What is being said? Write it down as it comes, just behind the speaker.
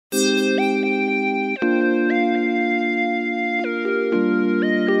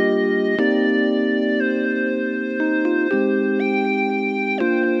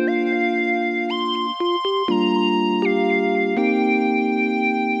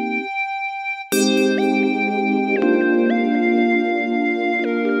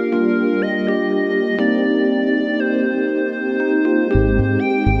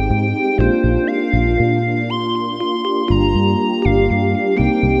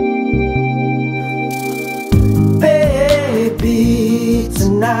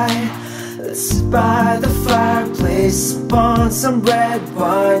night. Let's sit by the fireplace, sip on some red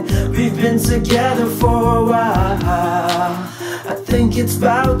wine. We've been together for a while. I think it's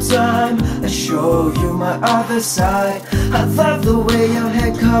about time I show you my other side. I love the way your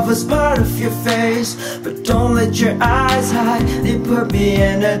head covers part of your face, but don't let your eyes hide, they put me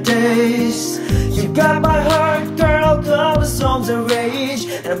in a daze. You got my heart, girl, chromosomes are rage,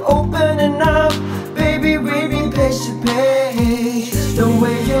 and I'm opening up, baby, reading page to page. The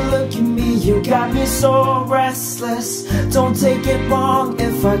way you look at me, you got me so restless. Don't take it wrong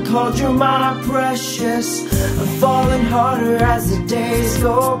if I called you my precious. I'm falling harder as the days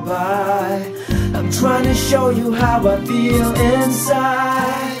go by. I'm trying to show you how I feel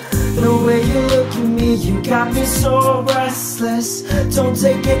inside. The way you look at me, you got me so restless. Don't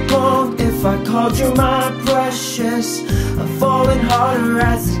take it wrong if I called you my precious. I'm falling harder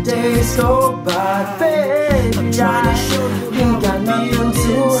as the days go by, babe. I'm trying to show you how I feel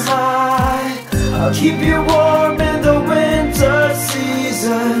too high. I'll keep you warm in the winter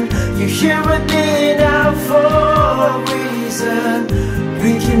season. You're here with me now for a reason.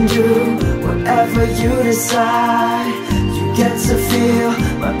 We can do whatever you decide. You get to feel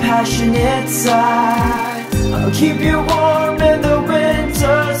my passion inside. I'll keep you warm in the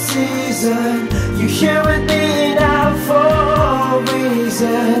winter season. You're here with me now for a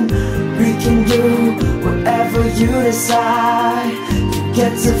reason. We can do whatever you decide. You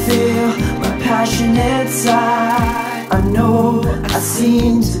get to feel my passion inside. I know I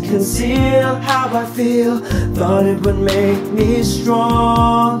seem to conceal how I feel. Thought it would make me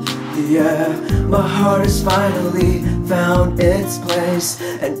strong. Yeah, my heart has finally found its place,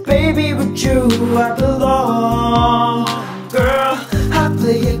 and baby, with you I belong. Girl, I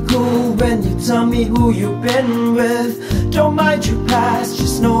play it cool when you tell me who you've been with. Don't mind your past,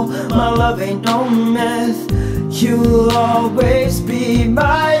 just know my love ain't no myth. You'll always be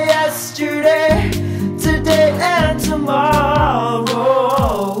my yesterday, today and tomorrow.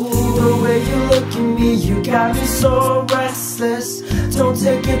 The way you look at me, you got me so restless. Don't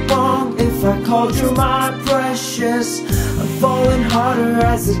take it wrong if I called you my precious. I'm falling harder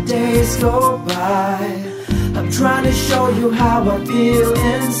as the days go by. I'm trying to show you how I feel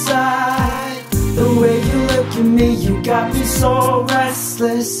inside. The way you look at me, you got me so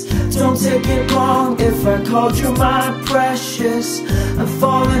restless. Don't take it wrong if I called you my precious. I'm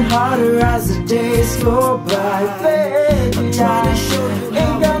falling harder as the days go by, babe. I'm trying to show you how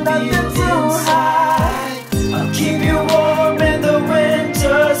I feel inside. I'll keep you warm in the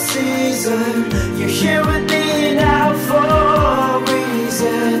winter season. You're here with me now for a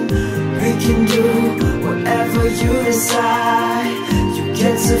reason. We can do whatever you decide. You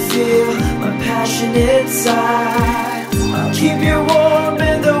get to feel my passion inside. I'll keep you warm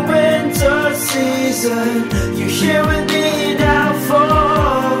in the winter season. You're here with me now for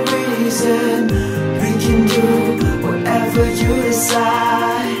a reason. We can do whatever you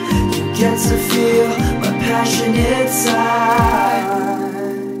decide. You get to feel my passion inside.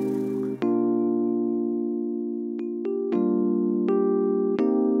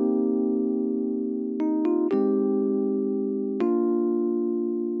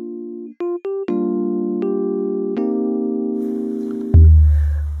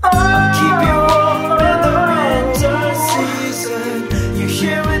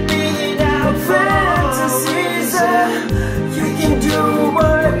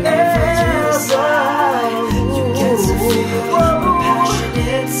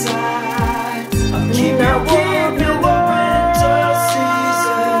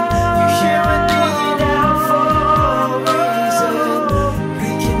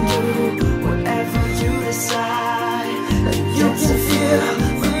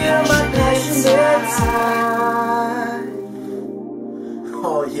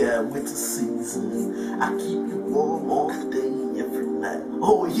 Oh yeah, winter season. I keep you warm all day, every night.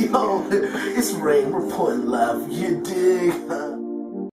 Oh yo, it's Rayne reporting live. You dig?